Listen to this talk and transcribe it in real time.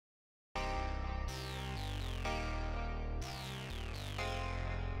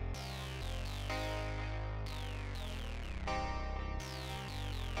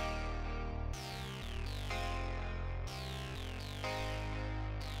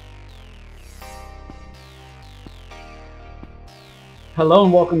Hello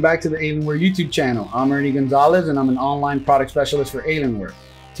and welcome back to the Alienware YouTube channel. I'm Ernie Gonzalez and I'm an online product specialist for Alienware.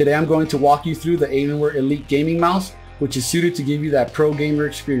 Today I'm going to walk you through the Alienware Elite Gaming Mouse, which is suited to give you that pro gamer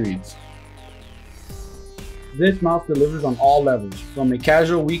experience. This mouse delivers on all levels, from a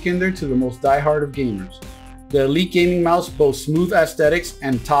casual weekender to the most diehard of gamers. The Elite Gaming Mouse boasts smooth aesthetics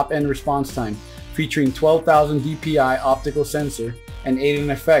and top-end response time, featuring 12,000 dpi optical sensor and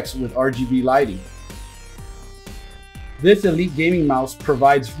 8NFX with RGB lighting. This Elite Gaming Mouse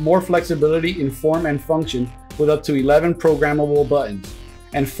provides more flexibility in form and function with up to 11 programmable buttons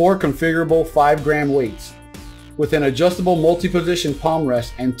and 4 configurable 5-gram weights. With an adjustable multi-position palm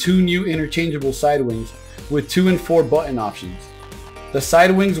rest and 2 new interchangeable side wings with 2 and 4 button options. The side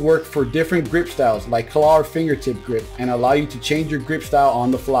wings work for different grip styles like claw or fingertip grip and allow you to change your grip style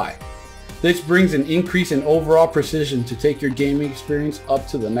on the fly. This brings an increase in overall precision to take your gaming experience up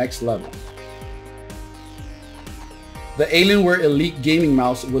to the next level. The Alienware Elite Gaming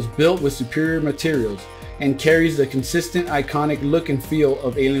Mouse was built with superior materials and carries the consistent iconic look and feel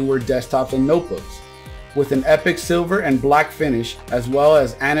of Alienware desktops and notebooks. With an epic silver and black finish, as well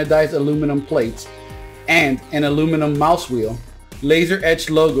as anodized aluminum plates and an aluminum mouse wheel, laser etched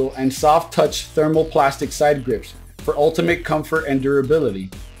logo and soft touch thermal plastic side grips for ultimate comfort and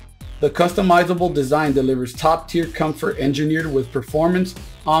durability. The customizable design delivers top tier comfort engineered with performance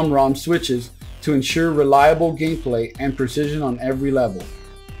OMROM switches to ensure reliable gameplay and precision on every level.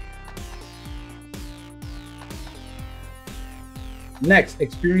 Next,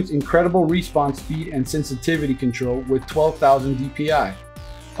 experience incredible response speed and sensitivity control with 12,000 dpi,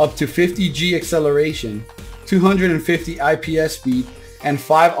 up to 50G acceleration, 250 IPS speed, and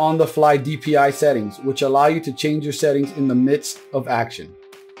 5 on-the-fly DPI settings, which allow you to change your settings in the midst of action.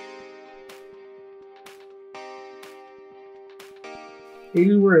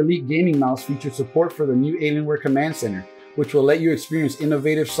 Alienware Elite Gaming Mouse features support for the new Alienware Command Center, which will let you experience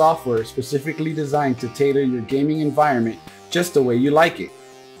innovative software specifically designed to tailor your gaming environment just the way you like it.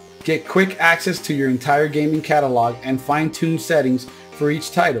 Get quick access to your entire gaming catalog and fine-tune settings for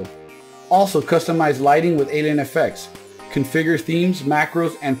each title. Also customize lighting with 8NFX. Configure themes,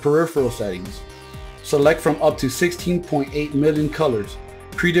 macros, and peripheral settings. Select from up to 16.8 million colors,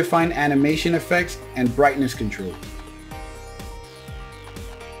 predefined animation effects, and brightness controls.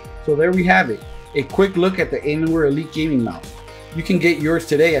 So there we have it, a quick look at the Alienware Elite Gaming Mouse. You can get yours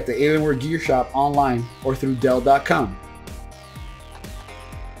today at the Alienware Gear Shop online or through Dell.com.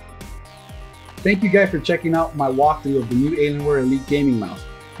 Thank you guys for checking out my walkthrough of the new Alienware Elite Gaming Mouse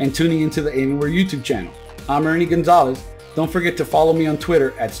and tuning into the Alienware YouTube channel. I'm Ernie Gonzalez. Don't forget to follow me on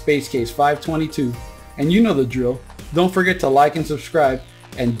Twitter at SpaceCase522. And you know the drill. Don't forget to like and subscribe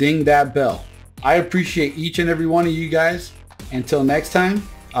and ding that bell. I appreciate each and every one of you guys. Until next time,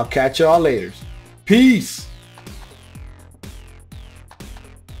 I'll catch y'all later. Peace!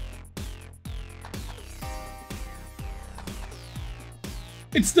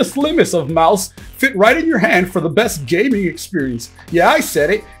 It's the slimmest of mouse, fit right in your hand for the best gaming experience. Yeah, I said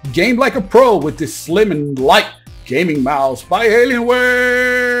it. Game like a pro with this slim and light gaming mouse by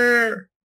Alienware.